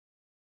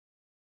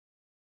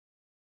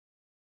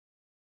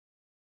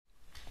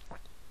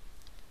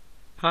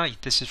Hi,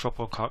 this is Rob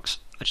Wilcox.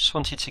 I just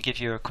wanted to give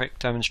you a quick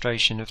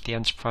demonstration of the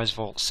Enterprise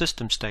Vault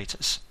system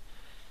status.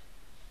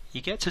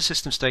 You get to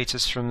system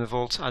status from the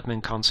Vault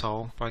admin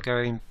console by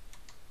going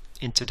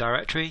into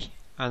Directory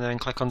and then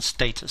click on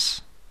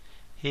Status.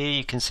 Here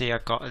you can see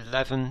I've got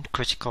 11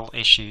 critical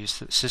issues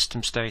that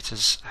system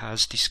status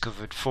has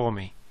discovered for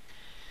me.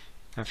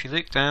 Now if you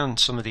look down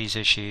some of these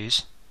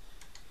issues,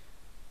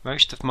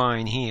 most of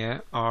mine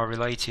here are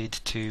related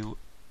to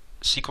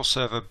SQL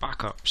Server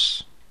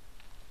backups.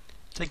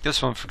 Take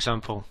this one for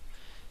example.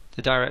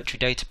 The directory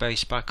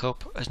database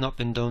backup has not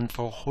been done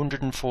for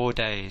 104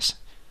 days.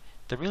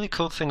 The really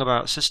cool thing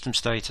about system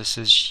status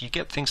is you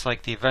get things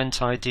like the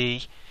event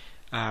ID,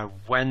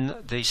 when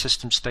the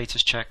system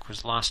status check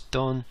was last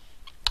done,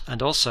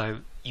 and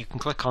also you can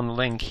click on the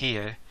link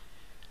here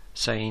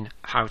saying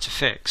how to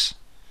fix,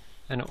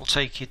 and it will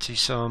take you to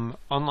some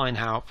online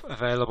help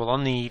available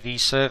on the EV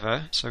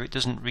server so it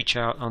doesn't reach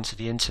out onto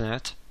the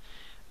internet,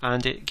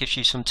 and it gives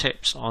you some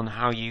tips on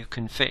how you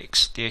can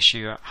fix the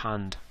issue at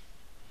hand.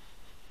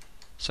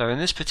 So in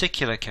this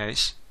particular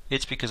case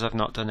it's because I've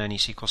not done any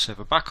SQL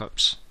Server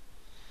backups.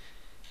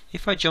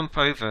 If I jump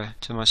over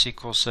to my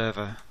SQL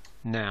Server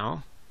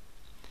now,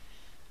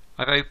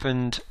 I've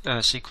opened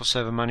SQL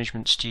Server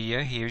Management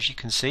Studio here, as you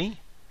can see.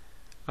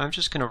 I'm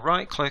just going to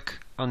right click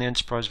on the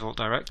Enterprise Vault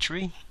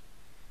directory,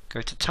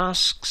 go to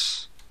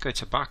Tasks, go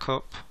to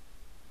Backup,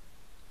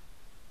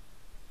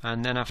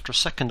 and then after a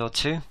second or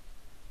two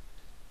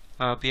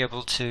I'll be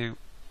able to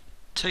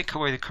take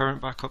away the current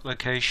backup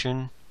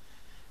location,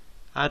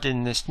 add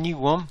in this new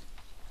one,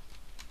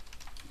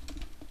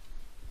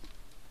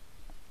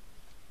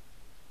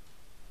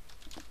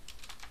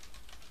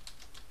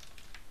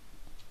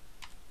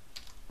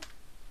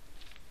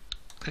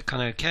 click on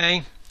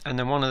OK, and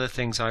then one of the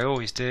things I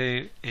always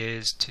do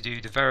is to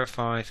do the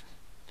verify,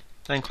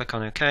 then click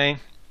on OK.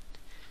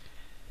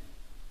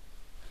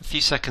 A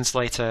few seconds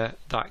later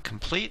that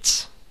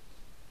completes,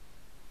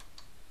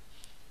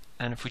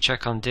 and if we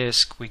check on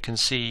disk we can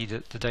see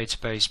that the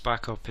database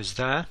backup is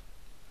there.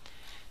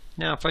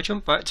 Now if I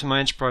jump back to my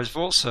Enterprise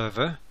Vault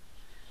server,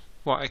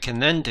 what I can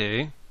then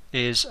do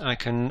is I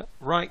can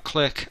right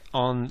click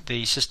on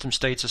the system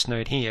status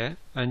node here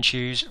and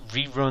choose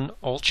rerun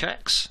all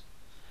checks,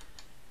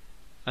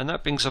 and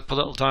that brings up a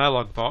little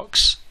dialog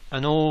box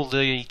and all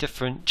the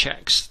different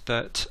checks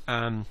that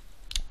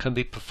can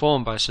be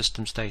performed by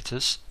system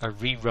status are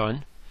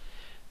rerun,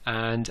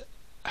 and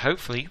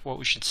hopefully what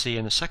we should see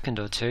in a second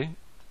or two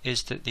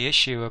is that the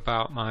issue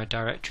about my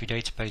directory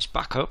database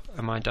backup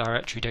and my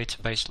directory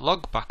database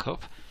log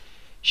backup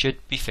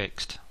should be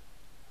fixed.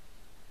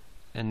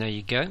 And there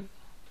you go.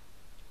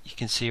 You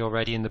can see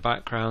already in the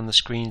background the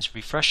screen's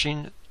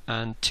refreshing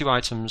and 2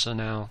 items are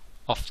now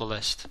off the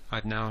list.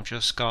 I've now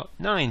just got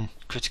 9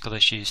 critical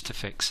issues to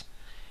fix,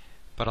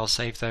 but I'll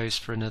save those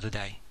for another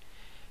day.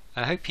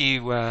 I hope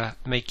you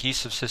make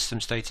use of system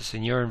status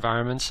in your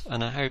environment,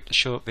 and I hope the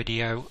short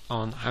video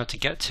on how to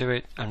get to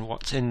it and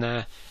what's in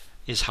there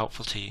is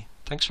helpful to you.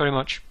 Thanks very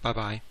much. Bye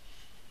bye.